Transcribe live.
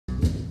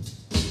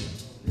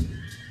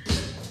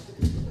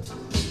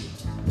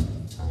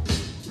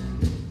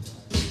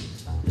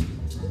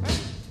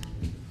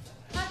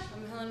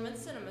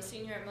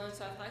here at Millard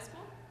South High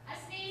School. I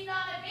sneezed on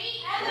the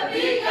beat, and the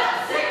beat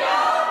got sick.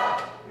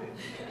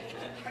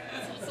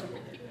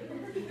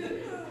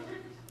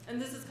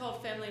 And this is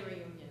called Family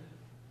Reunion.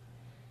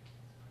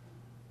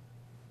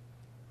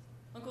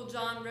 Uncle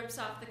John rips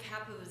off the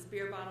cap of his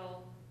beer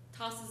bottle,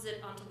 tosses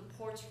it onto the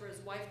porch for his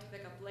wife to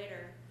pick up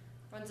later,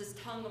 runs his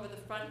tongue over the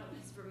front of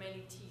his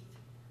remaining teeth.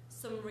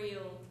 Some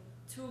real,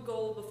 too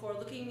gold before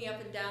looking me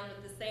up and down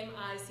with the same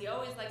eyes he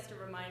always likes to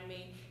remind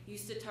me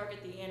used to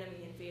target the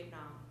enemy in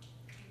Vietnam.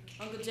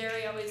 Uncle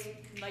Jerry always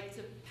liked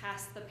to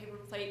pass the paper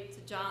plate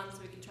to John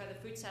so he could try the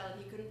fruit salad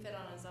he couldn't fit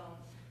on his own.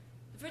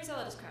 The fruit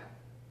salad is crap.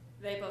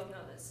 They both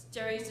know this.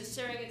 Jerry's just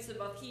sharing it so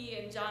both he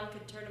and John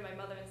could turn to my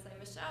mother and say,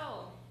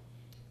 "Michelle,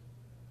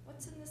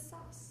 what's in this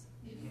sauce?"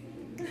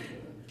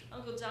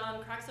 Uncle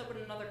John cracks open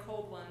another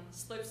cold one,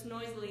 slurps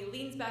noisily,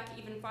 leans back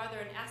even farther,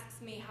 and asks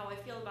me how I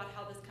feel about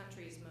how this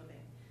country is moving.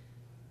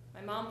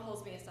 My mom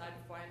pulls me aside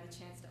before I have the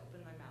chance to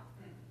open my mouth.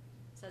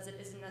 Says it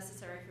isn't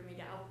necessary for me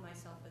to out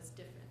myself as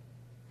different.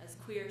 As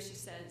queer, she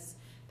says,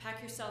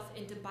 pack yourself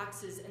into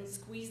boxes and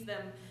squeeze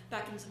them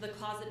back into the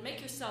closet.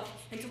 Make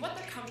yourself into what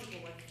they're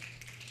comfortable with.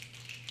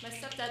 My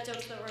stepdad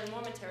jokes that we're in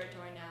Mormon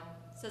territory now.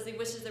 Says he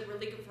wishes it were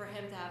legal for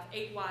him to have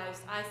 8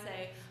 wives. I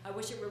say, I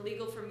wish it were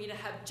legal for me to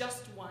have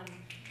just one.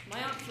 My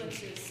aunt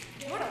flinches.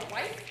 "You want a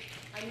wife?"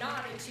 I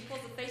nod, and she pulls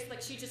a face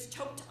like she just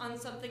choked on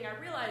something. I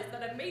realize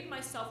that I've made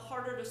myself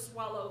harder to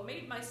swallow,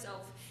 made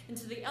myself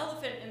into the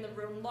elephant in the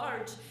room,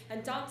 large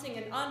and daunting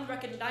and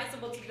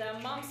unrecognizable to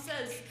them. Mom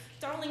says,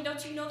 "Darling,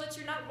 don't you know that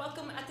you're not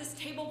welcome at this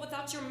table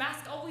without your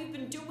mask? All we've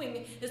been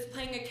doing is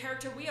playing a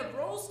character. We have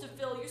roles to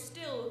fill. You're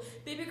still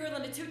baby girl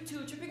in a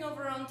tutu, tripping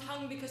over her own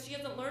tongue because she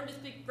hasn't learned to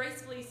speak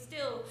gracefully.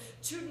 Still,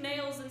 chewed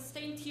nails and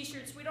stained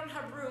t-shirts. We don't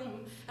have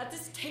room at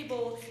this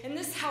table, in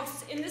this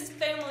house, in this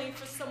family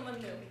for someone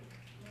new."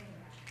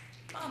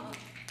 Mama,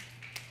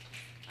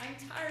 I'm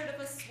tired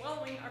of us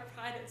swallowing our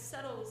pride. It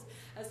settles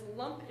as a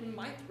lump in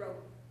my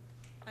throat.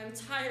 I'm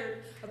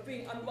tired of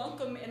being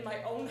unwelcome in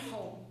my own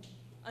home,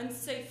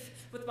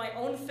 unsafe with my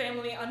own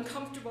family,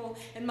 uncomfortable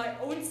in my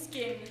own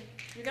skin.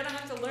 You're gonna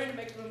have to learn to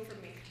make room for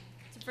me,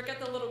 to forget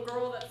the little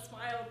girl that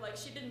smiled like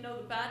she didn't know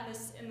the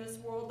badness in this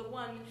world, the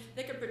one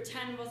they could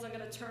pretend wasn't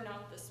gonna turn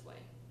out this way,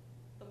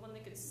 the one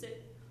they could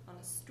sit on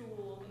a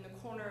stool in the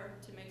corner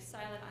to make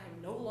silent. I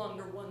am no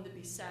longer one to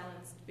be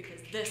silenced because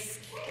this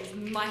is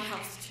my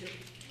house too.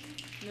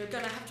 And they're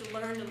gonna have to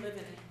learn to live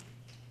in it.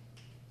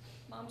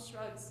 Mom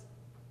shrugs,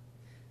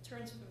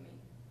 turns from me,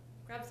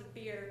 grabs a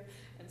beer,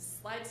 and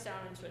slides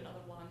down into another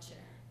lawn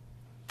chair.